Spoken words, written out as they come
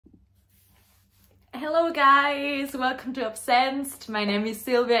Hello guys, welcome to OBSCENTSED. My name is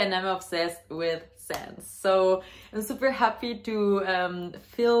Silvia and I'm obsessed with scents. So I'm super happy to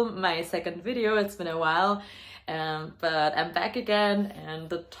film my second video. It's been a while, but I'm back again, and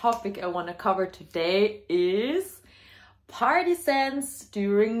the topic I want to cover today is party scents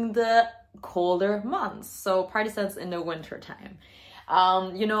during the colder months. So party scents in the winter time.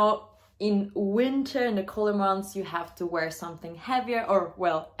 In winter, in the colder months, you have to wear something heavier, or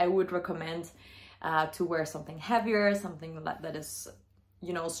well, I would recommend to wear something heavier, something that is,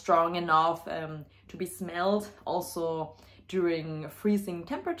 strong enough to be smelled also during freezing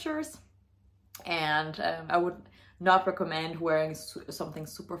temperatures. And I would not recommend wearing something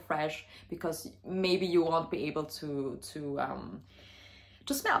super fresh, because maybe you won't be able to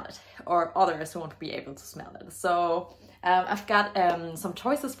smell it, or others won't be able to smell it. So I've got some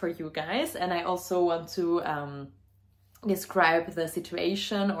choices for you guys, and I also want to describe the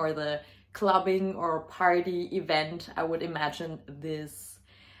situation or the clubbing or party event I would imagine this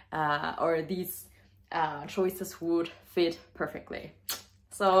or these choices would fit perfectly.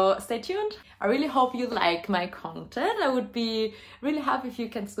 So stay tuned. I really hope you like my content. I would be really happy if you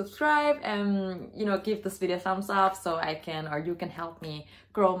can subscribe and give this video a thumbs up, so I can, or you can help me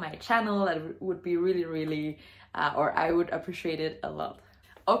grow my channel. That would be really or I would appreciate it a lot.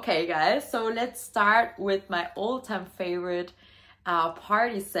 Okay guys, so let's start with my all-time favorite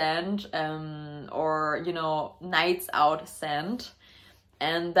party scent or nights out scent,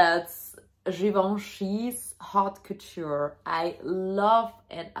 and that's Givenchy's Haute Couture. I love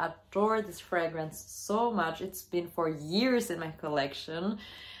and adore this fragrance so much. It's been for years in my collection.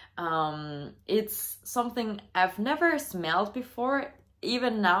 It's something I've never smelled before.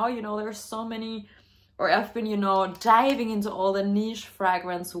 Even now, there's so many, or I've been, diving into all the niche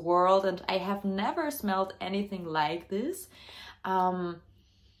fragrance world, and I have never smelled anything like this.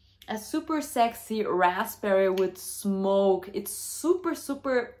 A super sexy raspberry with smoke. It's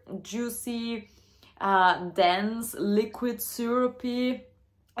super juicy, dense, liquid, syrupy,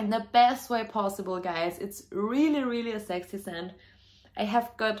 in the best way possible, guys. It's really a sexy scent. I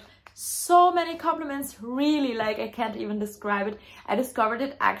have got so many compliments, really, like I can't even describe it. I discovered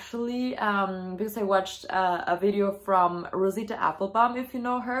it actually because I watched a video from Rosita Applebaum, if you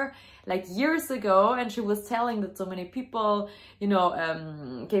know her, like years ago, and she was telling that so many people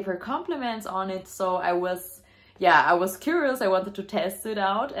gave her compliments on it. So I was curious. I wanted to test it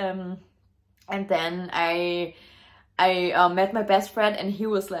out, and then I met my best friend, and he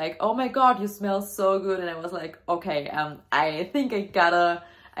was like, "Oh my god, you smell so good," and I was like, okay, I think I gotta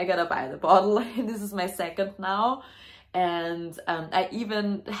buy the bottle. This is my second now, and I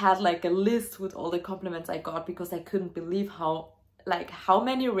even had like a list with all the compliments I got, because I couldn't believe how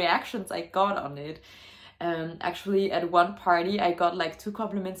many reactions I got on it. Actually, at one party I got like 2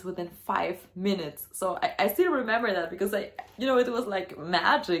 compliments within 5 minutes. So I still remember that, because it was like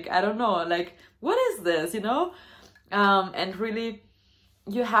magic. I don't know, like, what is this, and really,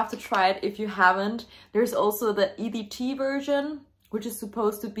 you have to try it if you haven't. There's also the EDT version, which is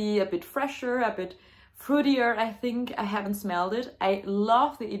supposed to be a bit fresher, a bit fruitier, I think. I haven't smelled it. I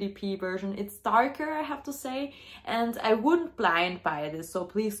love the EDP version. It's darker, I have to say, and I wouldn't blind buy this, so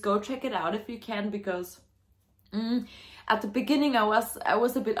please go check it out if you can, because at the beginning I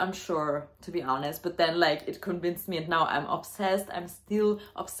was a bit unsure, to be honest, but then like it convinced me, and now I'm obsessed. I'm still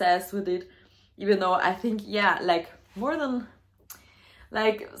obsessed with it, even though I think, like more than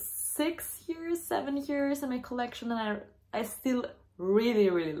like 6 years, 7 years in my collection, and I still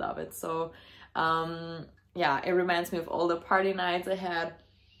really love it. So it reminds me of all the party nights I had,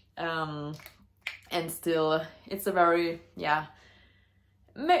 and still it's a very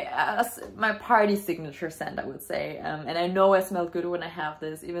my party signature scent, I would say. And I know I smell good when I have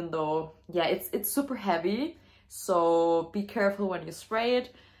this, even though it's super heavy, so be careful when you spray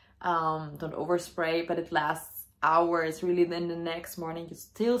it. Don't overspray, but it lasts hours, really. Then the next morning you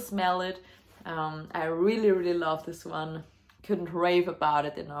still smell it. I really love this one. Couldn't rave about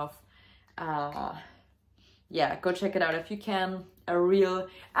it enough. Go check it out if you can.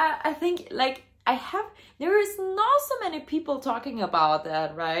 I think, like, there is not so many people talking about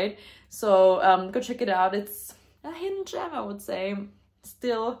that, right? So go check it out. It's a hidden gem, I would say.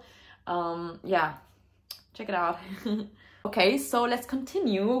 Still, check it out. Okay, so let's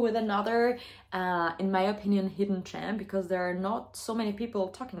continue with another, in my opinion, hidden gem, because there are not so many people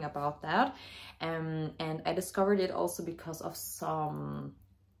talking about that. And I discovered it also because of some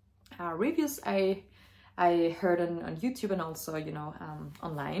reviews I heard on YouTube, and also,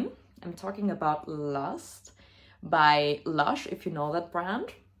 online. I'm talking about Lust by Lush, if you know that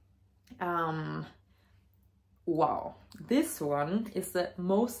brand. Wow, this one is the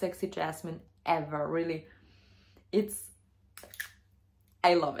most sexy jasmine ever, really.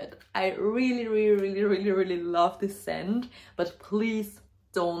 I love it. I really love this scent, but please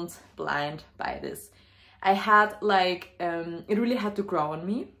don't blind buy this. I had like, it really had to grow on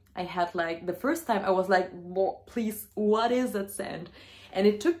me. I had like, the first time I was like, please, what is that scent? And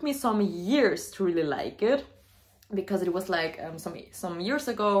it took me some years to really like it, because it was like some years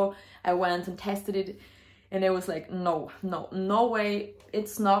ago, I went and tested it, and it was like, no way,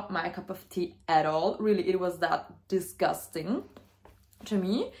 it's not my cup of tea at all. Really, it was that disgusting to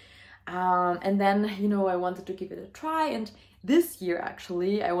me. And then, you know, I wanted to give it a try, and this year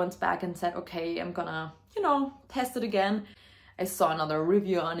actually I went back and said, okay, I'm gonna, you know, test it again. I saw another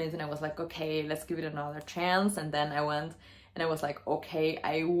review on it and I was like, okay, let's give it another chance. And then I went and I was like, okay,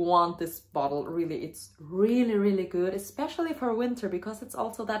 I want this bottle. Really, it's really good, especially for winter, because it's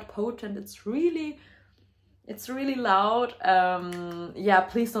also that potent. It's really loud. Yeah,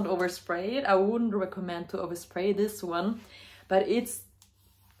 please don't overspray it. I wouldn't recommend to overspray this one, but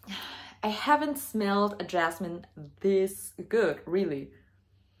I haven't smelled a jasmine this good, really.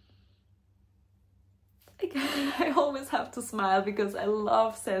 Like, I always have to smile because I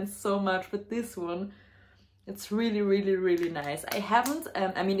love scents so much, but this one, it's really nice. I haven't,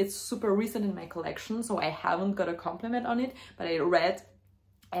 I mean, it's super recent in my collection, so I haven't got a compliment on it, but I read,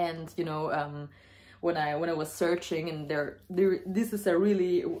 and you know, when I was searching, and this is a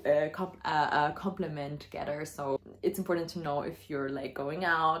really compliment getter. So it's important to know if you're like going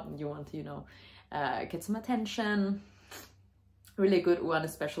out and you want to, you know, get some attention. Really good one,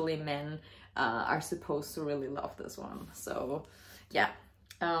 especially men are supposed to really love this one. So yeah,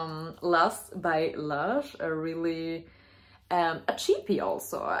 Lust by Lush, a really a cheapie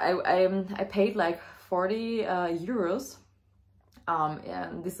also. I paid like 40 euros,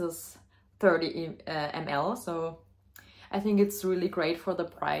 and this is 30 ml, so I think it's really great for the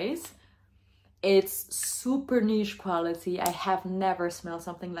price. It's super niche quality. I have never smelled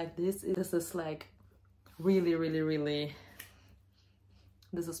something like this. This is like really,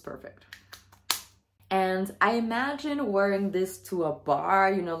 this is perfect. And I imagine wearing this to a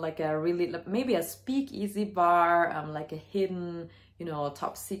bar, you know, like a really, maybe a speakeasy bar, like a hidden, you know,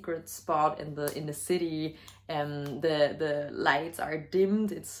 top secret spot in the city. The lights are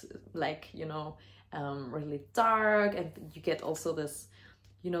dimmed. It's like, you know, really dark, and you get also this,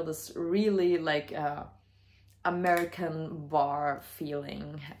 you know, this really like American bar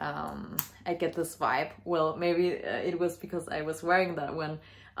feeling. I get this vibe. Well, maybe it was because I was wearing that one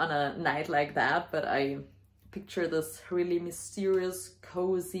on a night like that, but I picture this really mysterious,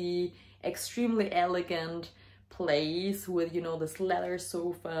 cozy, extremely elegant place with, you know, this leather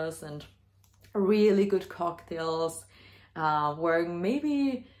sofas and really good cocktails, wearing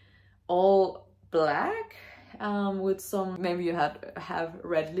maybe all black, with some, maybe you have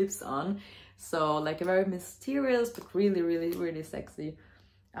red lips on, so like a very mysterious but really sexy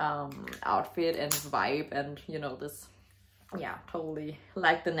outfit and vibe, and you know, this, yeah, totally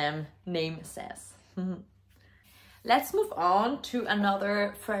like the name says. Let's move on to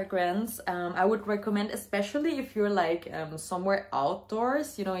another fragrance. I would recommend, especially if you're like somewhere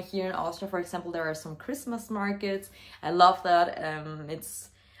outdoors, you know, here in Austria, for example, there are some Christmas markets. I love that. It's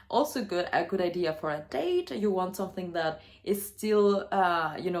also a good idea for a date. You want something that is still,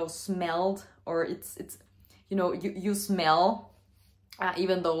 you know, smelled, or it's you know, you smell,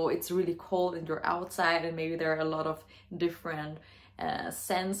 even though it's really cold and you're outside, and maybe there are a lot of different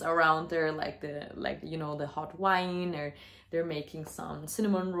scents around there, like you know, the hot wine, or they're making some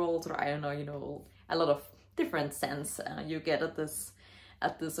cinnamon rolls, or I don't know, you know, a lot of different scents you get at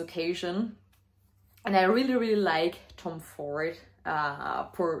this occasion. And I really like Tom Ford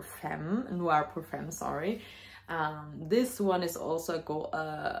Parfum, Noir Parfum, sorry. This one is also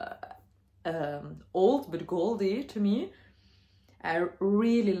old but goldy to me. I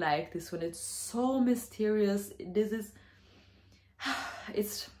really like this one. It's so mysterious. This is,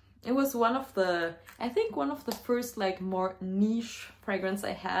 it was one of the, I think one of the first like more niche fragrance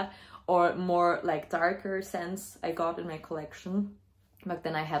I had, or more like darker scents I got in my collection. Back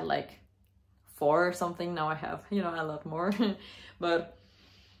then I had like 4 or something. Now I have, you know, a lot more. But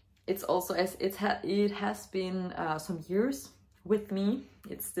it's also, as it has been some years with me.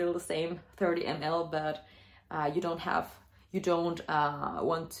 It's still the same 30 ml, but you don't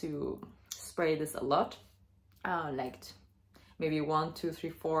want to spray this a lot, like maybe 1, 2, 3,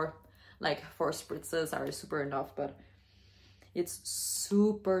 4, like 4 spritzes are super enough, but it's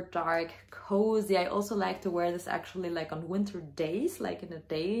super dark, cozy. I also like to wear this actually like on winter days, like in a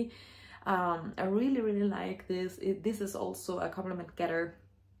day. I really like this. This is also a compliment getter.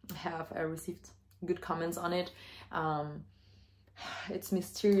 I received good comments on it. It's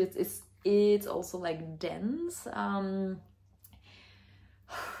mysterious. It's it's also like dense.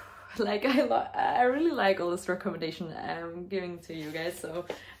 Like I really like all this recommendation I'm giving to you guys. So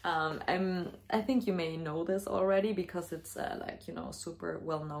I think you may know this already because it's like, you know, super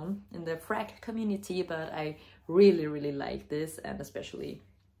well known in the frack community, but I really like this, and especially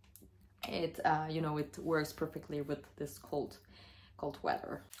it you know, it works perfectly with this cold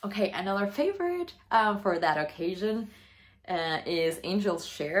weather. Okay, another favorite for that occasion is Angel's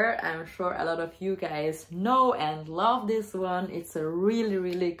Share. I'm sure a lot of you guys know and love this one. It's a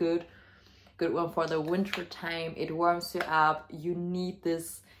really good one for the winter time. It warms you up. You need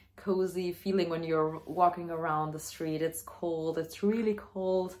this cozy feeling when you're walking around the street. It's cold, it's really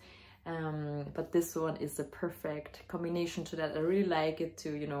cold, but this one is the perfect combination to that. I really like it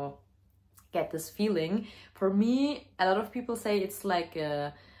to, you know, get this feeling. For me, a lot of people say it's like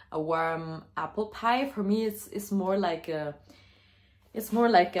a warm apple pie. For me, it's more like an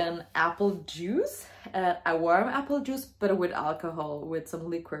apple juice, a warm apple juice, but with alcohol, with some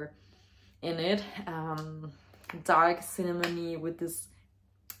liquor in it. Dark cinnamony with this,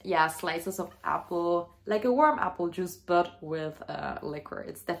 yeah, slices of apple, like a warm apple juice, but with liquor.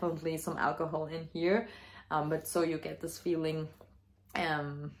 It's definitely some alcohol in here, but so you get this feeling.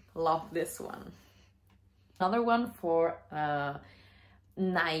 Love this one. Another one for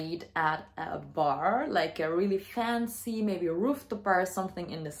night at a bar, like a really fancy, maybe a rooftop bar,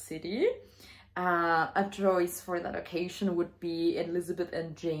 something in the city. A choice for that occasion would be Elizabeth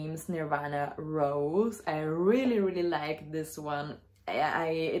and James Nirvana Rose. I really like this one.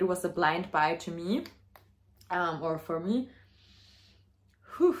 It was a blind buy to me, or for me.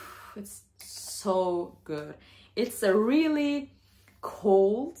 Whew, it's so good. It's a really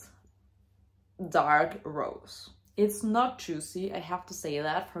cold, dark rose. It's not juicy, I have to say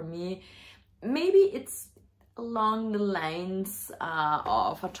that. For me, maybe it's along the lines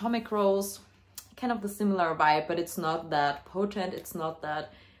of Atomic Rose, kind of the similar vibe, but it's not that potent, it's not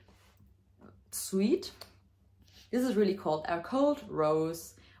that sweet. This is really cold, a cold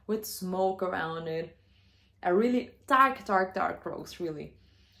rose with smoke around it, a really dark rose, really.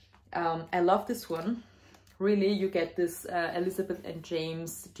 I love this one. Really, you get this Elizabeth and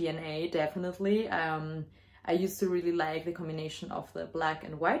James DNA, definitely. I used to really like the combination of the black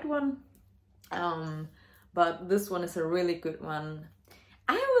and white one, but this one is a really good one.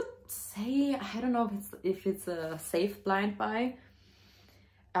 I would say, I don't know if it's a safe blind buy.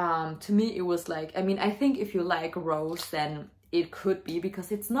 To me, it was like, I mean, I think if you like rose, then it could be,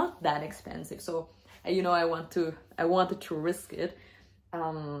 because it's not that expensive. So, you know, I wanted to risk it.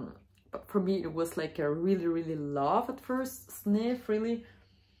 But for me, it was like a really love at first sniff, really.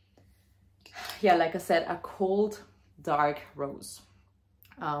 Yeah, like I said, a cold, dark rose.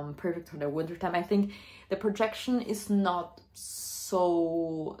 Perfect for the winter time. I think the projection is not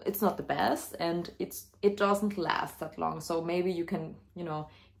so, it's not the best, and it doesn't last that long. So maybe you can, you know,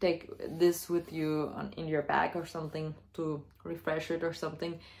 take this with you in your bag or something to refresh it or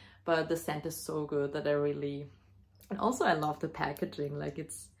something. But the scent is so good that I really, and also I love the packaging. Like,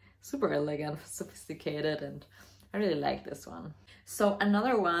 it's super elegant, sophisticated, and I really like this one. So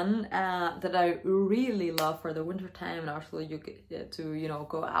another one that I really love for the winter time, and also you get to, you know,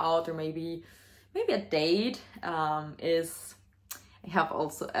 go out or maybe a date, is, I have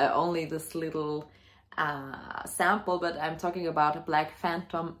also only this little sample, but I'm talking about a Black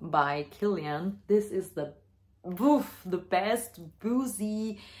Phantom by Kilian. This is the best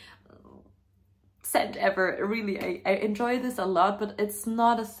boozy scent ever. Really, I enjoy this a lot, but it's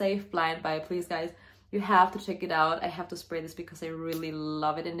not a safe blind buy. Please, guys, you have to check it out. I have to spray this because I really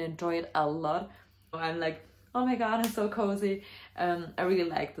love it and enjoy it a lot. I'm like, oh my god, I'm so cozy. I really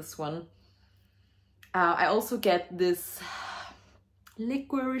like this one. I also get this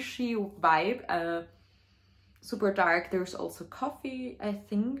liquorish vibe, super dark. There's also coffee, I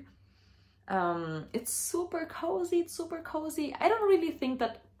think. It's super cozy, I don't really think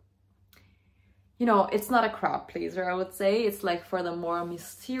that, you know, it's not a crowd pleaser, I would say. It's like for the more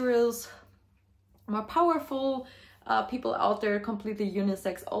mysterious, more powerful people out there, completely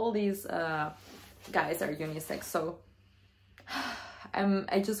unisex. All these guys are unisex, so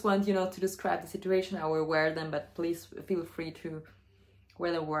I just want, you know, to describe the situation. I will wear them, but please feel free to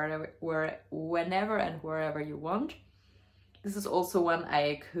wear them whenever and wherever you want. This is also one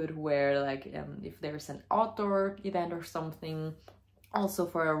I could wear, like if there's an outdoor event or something. Also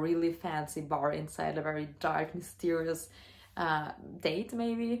for a really fancy bar inside, a very dark, mysterious date,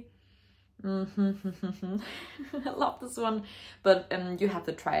 maybe. I love this one, but you have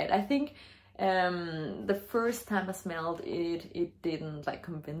to try it. I think the first time I smelled it, it didn't like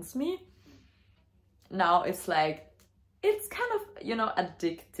convince me. Now it's like it's kind of, you know,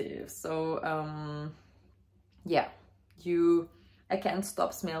 addictive. So yeah, I can't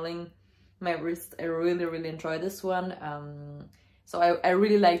stop smelling my wrist. I really enjoy this one. So I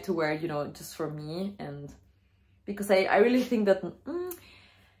really like to wear, you know, just for me, and because I really think that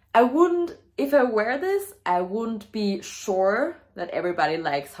I wouldn't, if I wear this, I wouldn't be sure that everybody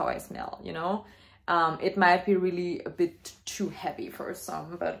likes how I smell, you know. It might be really a bit too heavy for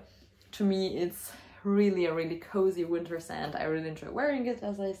some, but to me it's really a really cozy winter scent. I really enjoy wearing it,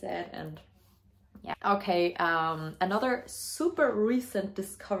 as I said. And yeah. Okay, another super recent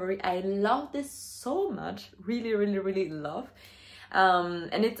discovery. I love this so much, really love.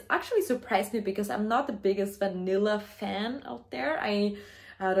 And it actually surprised me because I'm not the biggest vanilla fan out there. I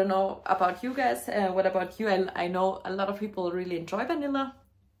don't know about you guys. What about you? I know a lot of people really enjoy vanilla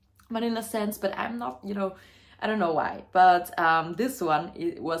scents, but I'm not, you know, I don't know why. But this one,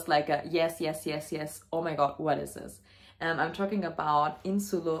 it was like a yes. Oh my god, what is this? I'm talking about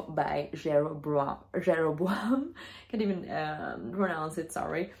Insulo by Jeroboam. Can't even pronounce it,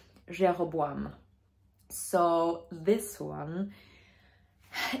 sorry. Jeroboam. So this one,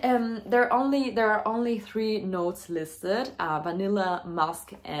 there are only 3 notes listed: vanilla,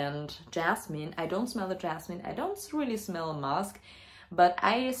 musk, and jasmine. I don't smell the jasmine. I don't really smell musk, but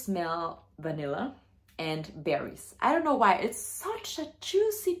I smell vanilla and berries. I don't know why. It's such a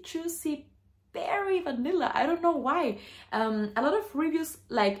juicy berry vanilla. I don't know why. A lot of reviews,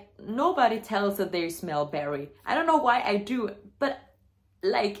 like, nobody tells that they smell berry. I don't know why I do, but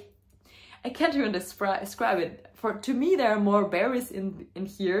like, I can't even describe it. To me, there are more berries in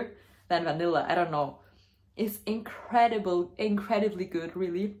here than vanilla. I don't know. It's incredibly good,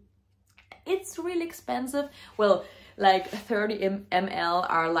 really. It's really expensive. Well, like 30 ml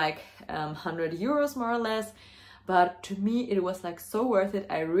are like 100 euros more or less. But to me, it was like so worth it.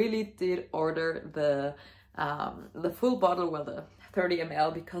 I really did order the full bottle, well, the 30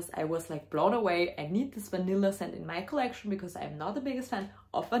 ml, because I was like blown away. I need this vanilla scent in my collection because I'm not the biggest fan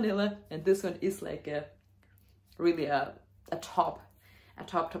of vanilla, and this one is like a really a top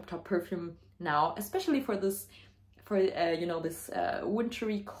perfume now, especially for this, you know, this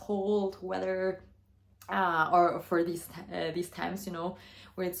wintry cold weather, or for these times, you know,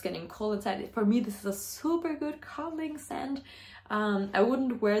 where it's getting cold inside. For me, this is a super good cuddling scent. I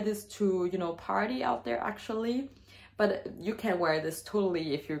wouldn't wear this to, you know, party out there actually, but you can wear this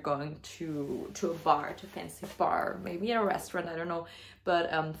totally if you're going to a bar, to a fancy bar, maybe a restaurant, I don't know.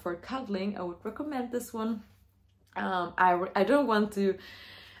 But for cuddling, I would recommend this one. I don't want to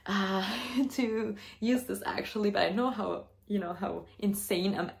use this actually, but I know how, you know, how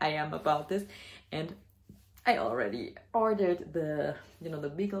insane I am about this, and I already ordered the, you know, the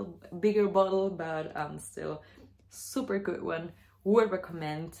bigger bottle, but still super good one. Would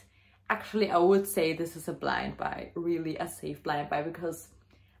recommend. Actually, I would say this is a blind buy, really a safe blind buy, because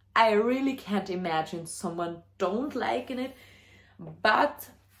I really can't imagine someone don't liking it, but,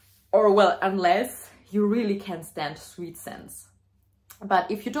 or well, unless you really can't stand sweet scents. But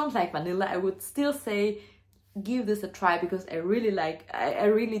if you don't like vanilla, I would still say give this a try, because I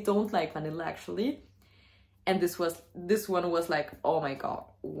really don't like vanilla actually. And this one was like, oh my god,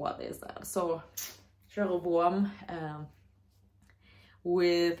 what is that? So Jeroboam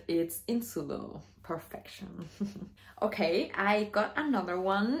with its Insulo perfection. Okay, I got another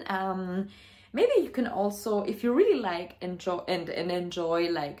one. Maybe you can also, if you really like enjoy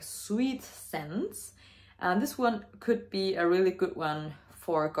like sweet scents, this one could be a really good one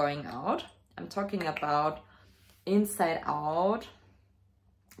for going out. I'm talking about Inside Out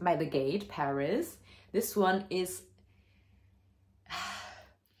by The Gate, Paris. This one is,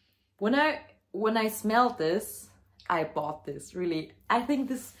 when I smelled this, I bought this, really. I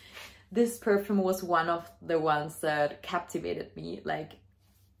think this perfume was one of the ones that captivated me, like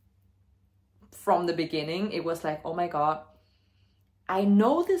from the beginning. It was like, oh my god, I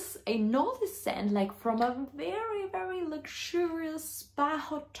know this scent like from a very luxurious spa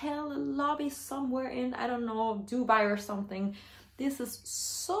hotel lobby somewhere in, I don't know, Dubai or something. This is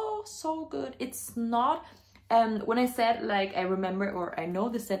so good. It's not, when I said like I remember or I know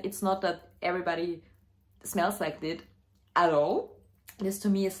this scent, it's not that everybody smells like it at all. This to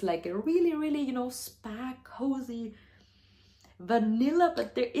me is like a really, you know, spa cozy vanilla,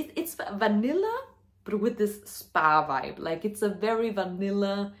 but it's vanilla but with this spa vibe. Like it's a very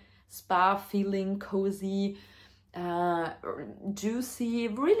vanilla spa feeling, cozy, juicy,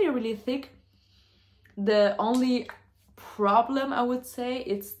 really thick. The only problem I would say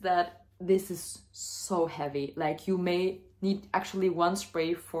is that this is so heavy. Like you may need actually one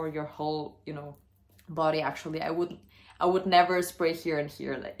spray for your whole, you know, body. Actually, I would never spray here and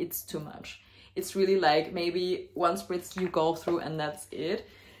here. Like it's too much. it's really like maybe one spritz you go through and that's it.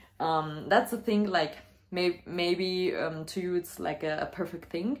 That's the thing, like maybe to you it's like a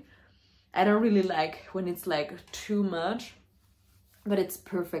perfect thing. I don't really like when it's like too much, but it's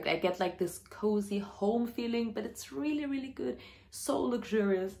perfect. I get like this cozy home feeling, but it's really, really good. So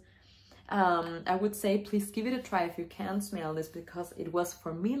luxurious. I would say please give it a try if you can smell this, because it was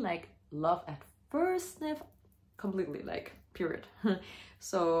for me like love at first sniff, completely, like, period.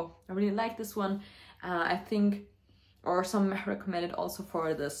 So I really like this one. I think, or some recommend it also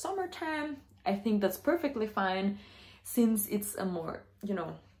for the summertime. I think that's perfectly fine, since it's a more, you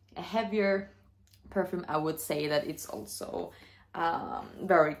know, a heavier perfume. I would say that it's also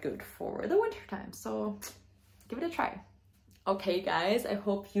very good for the winter time, so give it a try. Okay guys, I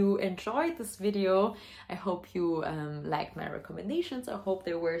hope you enjoyed this video. I hope you liked my recommendations. I hope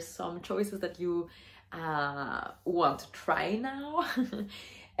there were some choices that you want to try now.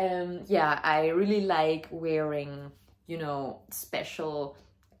 Yeah, I really like wearing, you know, special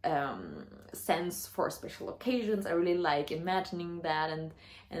scents for special occasions. I really like imagining that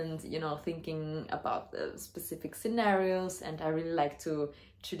and you know, thinking about the specific scenarios, and I really like to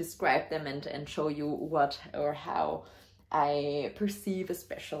describe them and show you what or how I perceive a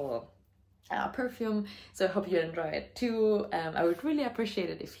special perfume. So I hope you enjoy it too. I would really appreciate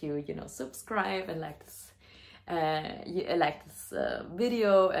it if you know, subscribe and like this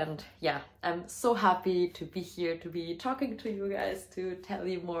video. And yeah, I'm so happy to be here, to be talking to you guys, to tell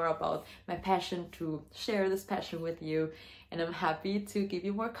you more about my passion, to share this passion with you, and I'm happy to give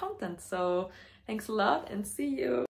you more content. So thanks a lot and see you.